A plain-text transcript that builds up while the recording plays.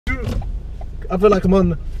I feel like I'm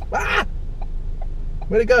on... Ah!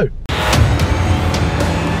 Where'd it go?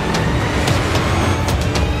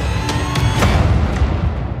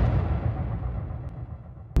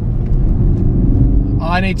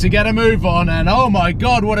 I need to get a move on, and oh my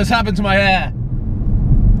God, what has happened to my hair?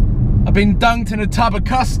 I've been dunked in a tub of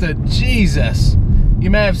custard, Jesus. You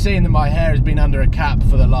may have seen that my hair has been under a cap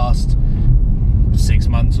for the last 6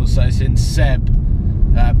 months or so since Seb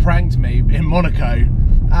pranked me in Monaco,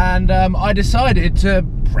 and I decided to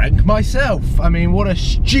prank myself. I mean, what a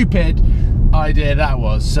stupid idea that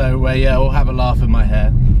was. So yeah, we'll have a laugh at my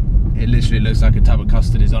hair. It literally looks like a tub of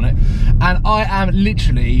custard is on it, and I am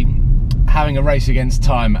literally having a race against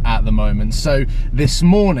time at the moment. So this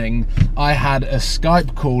morning I had a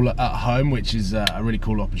Skype call at home, which is a really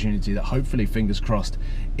cool opportunity that hopefully, fingers crossed,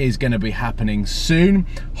 is going to be happening soon.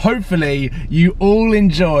 Hopefully you all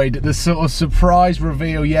enjoyed the sort of surprise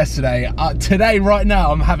reveal yesterday. Today, right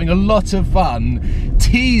now, I'm having a lot of fun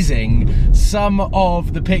teasing some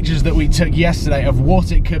of the pictures that we took yesterday of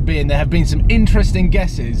what it could be, and there have been some interesting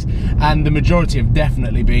guesses, and the majority have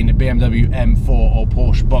definitely been a BMW M4 or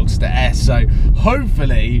Porsche Boxster S. So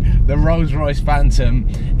hopefully the Rolls-Royce Phantom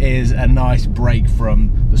is a nice break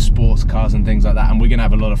from the sports cars and things like that, and we're gonna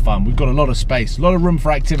have a lot of fun. We've got a lot of space, a lot of room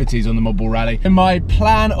for activities on the Mod Ball Rally. In my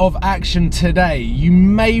plan of action today, you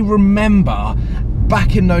may remember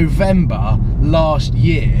back in November last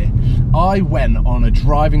year, I went on a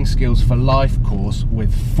driving skills for life course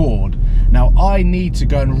with Ford. Now I need to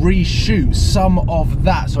go and reshoot some of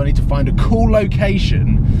that, so I need to find a cool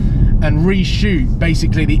location and reshoot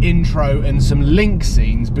basically the intro and some link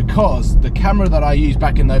scenes, because the camera that I used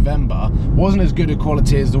back in November wasn't as good a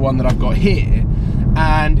quality as the one that I've got here,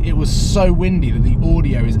 and it was so windy that the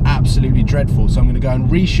audio is absolutely dreadful. So I'm going to go and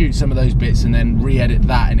reshoot some of those bits and then re-edit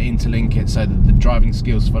that and interlink it so that the driving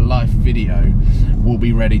skills for life video will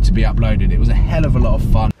be ready to be uploaded. It was a hell of a lot of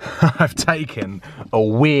fun. I've taken a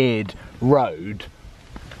weird road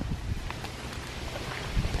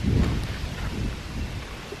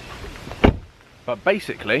but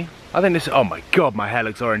basically, I think this, oh my God, my hair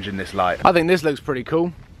looks orange in this light. I think this looks pretty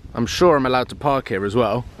cool. I'm sure I'm allowed to park here as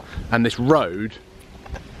well. And this road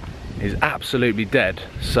is absolutely dead.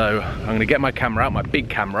 So I'm gonna get my camera out, my big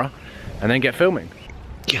camera, and then get filming.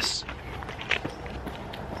 Yes.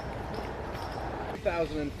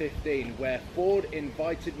 2015, where Ford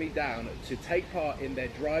invited me down to take part in their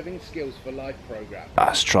Driving Skills for Life program.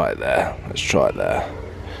 Let's try it there, let's try it there.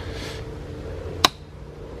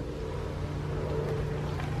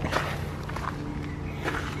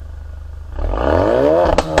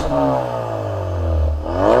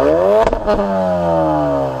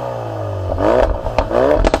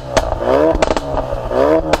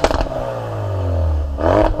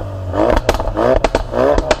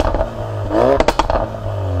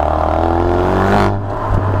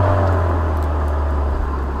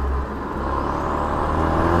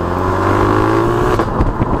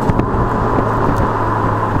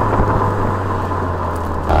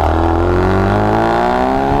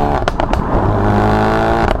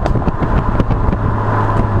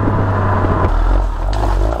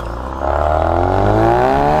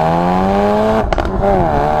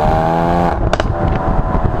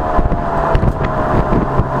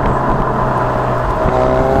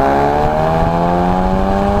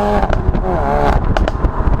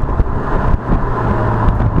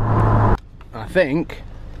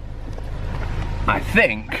 I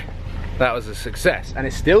think that was a success, and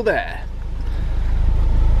it's still there.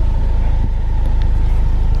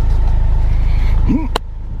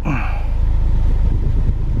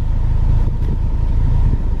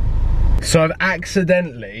 So I've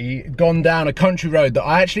accidentally gone down a country road that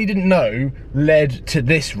I actually didn't know led to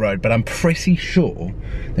this road, but I'm pretty sure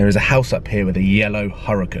there is a house up here with a yellow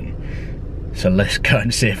Hurricane. So let's go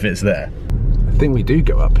and see if it's there. I think we do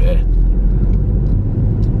go up here.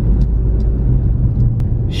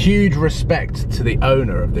 Huge respect to the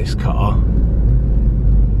owner of this car.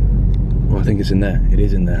 Oh, I think it's in there. It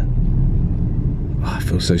is in there. Oh, I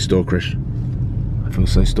feel so stalkerish. I feel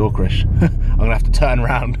so stalkerish. I'm gonna have to turn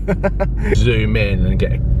around. Zoom in and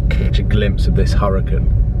catch a glimpse of this Hurricane.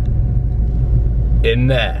 In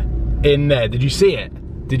there. In there. Did you see it?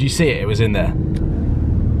 Did you see it? It was in there.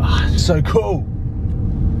 Oh, it's so cool.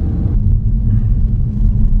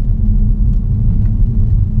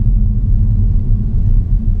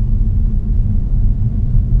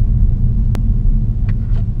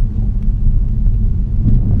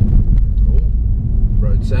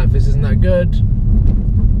 Surface isn't that good.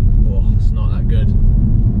 Oh, it's not that good.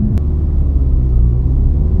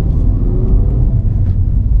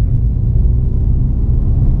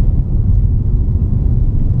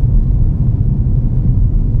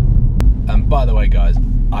 By the way, guys,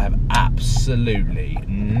 I have absolutely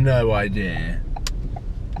no idea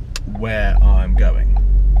where I'm going,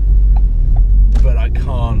 but I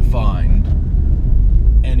can't find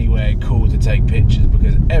anywhere cool to take pictures,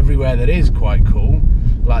 because everywhere that is quite cool,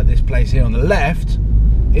 like this place here on the left,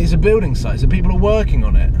 is a building site, so people are working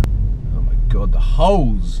on it. Oh my god, the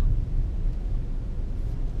holes.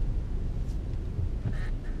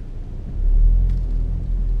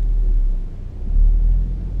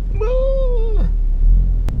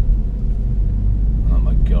 Oh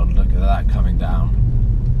my god, look at that coming down.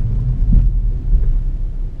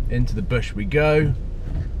 Into the bush we go.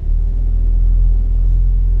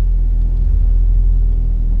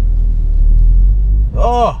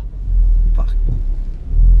 Oh! Fuck.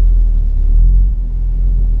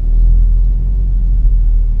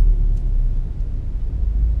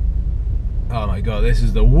 Oh my god, this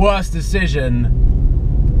is the worst decision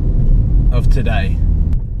of today.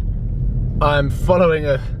 I'm following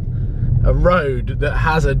a road that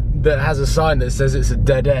has a sign that says it's a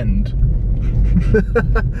dead end.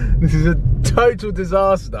 This is a total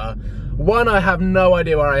disaster. One, I have no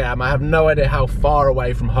idea where I am. I have no idea how far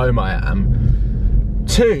away from home I am.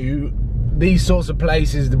 Two, these sorts of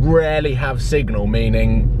places rarely have signal,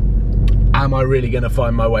 meaning, am I really going to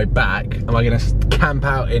find my way back? Am I going to camp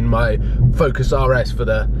out in my Focus RS for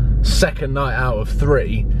the second night out of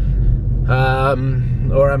 3?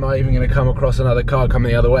 Or am I even going to come across another car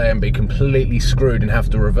coming the other way and be completely screwed and have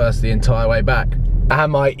to reverse the entire way back?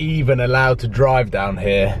 Am I even allowed to drive down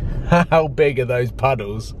here? How big are those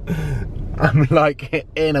puddles? I'm like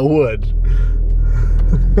in a wood.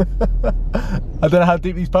 I don't know how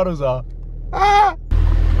deep these puddles are. Ah!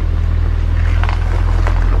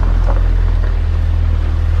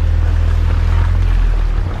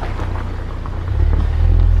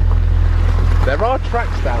 There are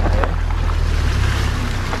tracks down here.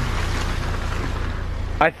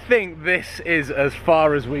 I think this is as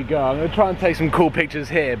far as we go. I'm going to try and take some cool pictures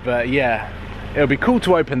here, but yeah, it'll be cool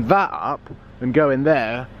to open that up and go in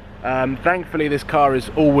there. Thankfully this car is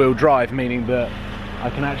all-wheel drive, meaning that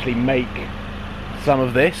I can actually make some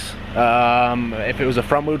of this. If it was a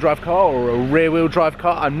front-wheel drive car or a rear-wheel drive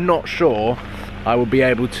car, I'm not sure I will be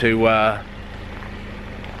able to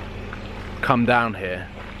come down here.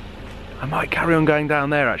 I might carry on going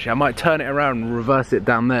down there actually. I might turn it around and reverse it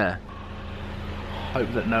down there.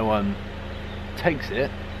 Hope that no one takes it,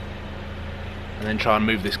 and then try and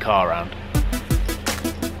move this car around.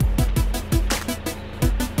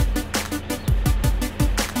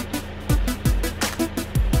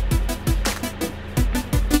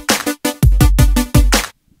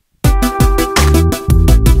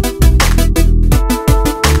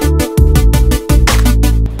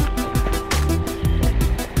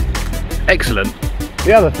 Excellent.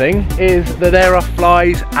 The other thing is that there are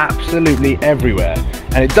flies absolutely everywhere,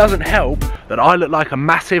 and it doesn't help that I look like a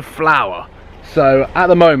massive flower. So at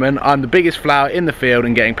the moment I'm the biggest flower in the field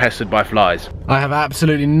and getting pestered by flies. I have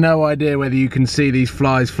absolutely no idea whether you can see these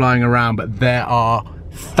flies flying around, but there are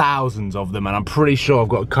thousands of them, and I'm pretty sure I've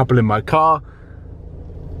got a couple in my car.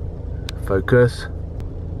 Focus.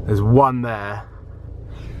 There's one there.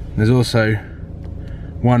 There's also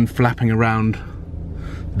one flapping around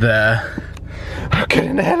there. I'm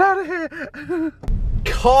getting the hell out of here.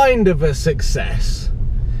 Kind of a success.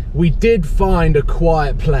 We did find a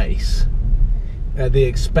quiet place at the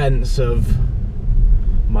expense of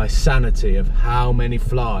my sanity of how many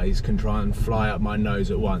flies can try and fly up my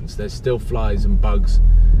nose at once. There's still flies and bugs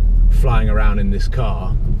flying around in this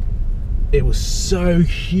car. It was so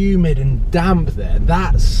humid and damp there.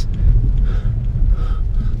 That's...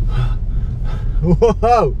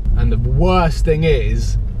 Whoa! And the worst thing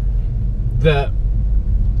is that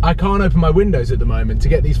I can't open my windows at the moment to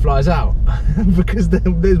get these flies out because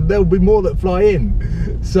there'll be more that fly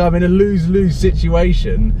in. So I'm in a lose-lose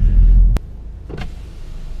situation.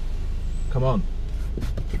 Come on.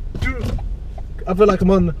 I feel like I'm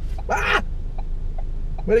on... Ah!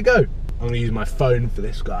 Where'd it go? I'm gonna use my phone for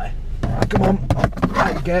this guy. Come on.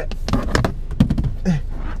 Out you get.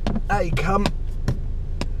 Out you come.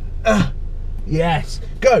 Yes.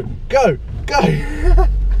 Go, go, go.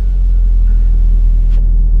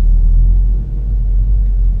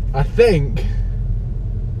 I think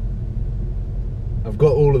I've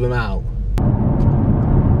got all of them out.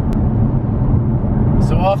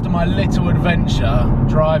 So after my little adventure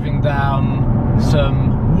driving down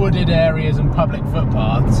some wooded areas and public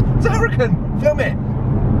footpaths, it's a hurricane! Film it!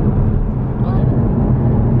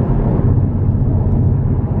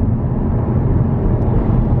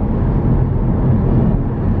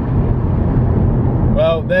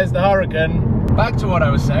 Well, there's the hurricane. Back to what I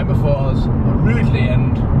was saying before I was rudely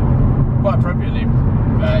and quite appropriately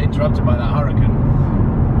interrupted by that hurricane.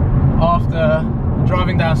 After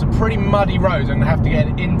driving down some pretty muddy roads, I'm going to have to get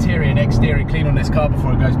an interior and exterior clean on this car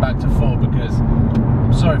before it goes back to Ford, because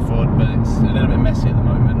I'm sorry Ford, but it's a little bit messy at the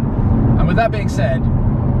moment. And with that being said,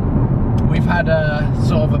 we've had a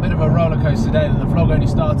sort of a bit of a roller coaster today. That the vlog only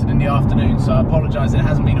started in the afternoon, so I apologise it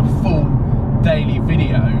hasn't been a full daily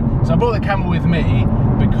video. So I brought the camera with me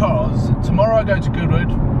because tomorrow I go to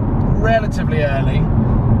Goodwood relatively early,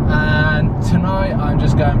 and tonight I'm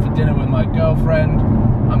just going for dinner with my girlfriend.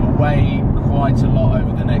 I'm away quite a lot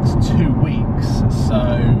over the next 2 weeks, so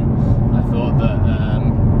I thought that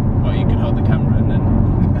well, you could hold the camera and then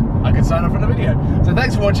I could sign off on the video. So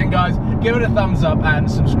thanks for watching, guys. Give it a thumbs up and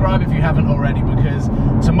subscribe if you haven't already, because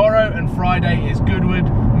tomorrow and Friday is Goodwood.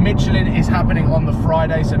 Michelin is happening on the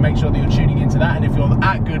Friday, so make sure that you're tuning into that. And if you're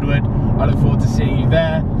at Goodwood, I look forward to seeing you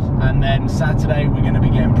there. And then Saturday we're going to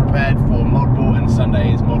be getting prepared for Modball, and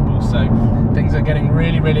Sunday is Modball. So things are getting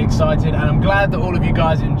really, really excited, and I'm glad that all of you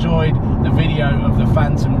guys enjoyed the video of the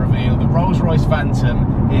Phantom reveal. The Rolls-Royce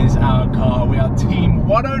Phantom is our car. We are Team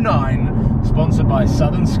 109, sponsored by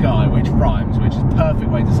Southern Sky, which rhymes, which is a perfect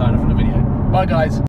way to sign off on the video. Bye, guys.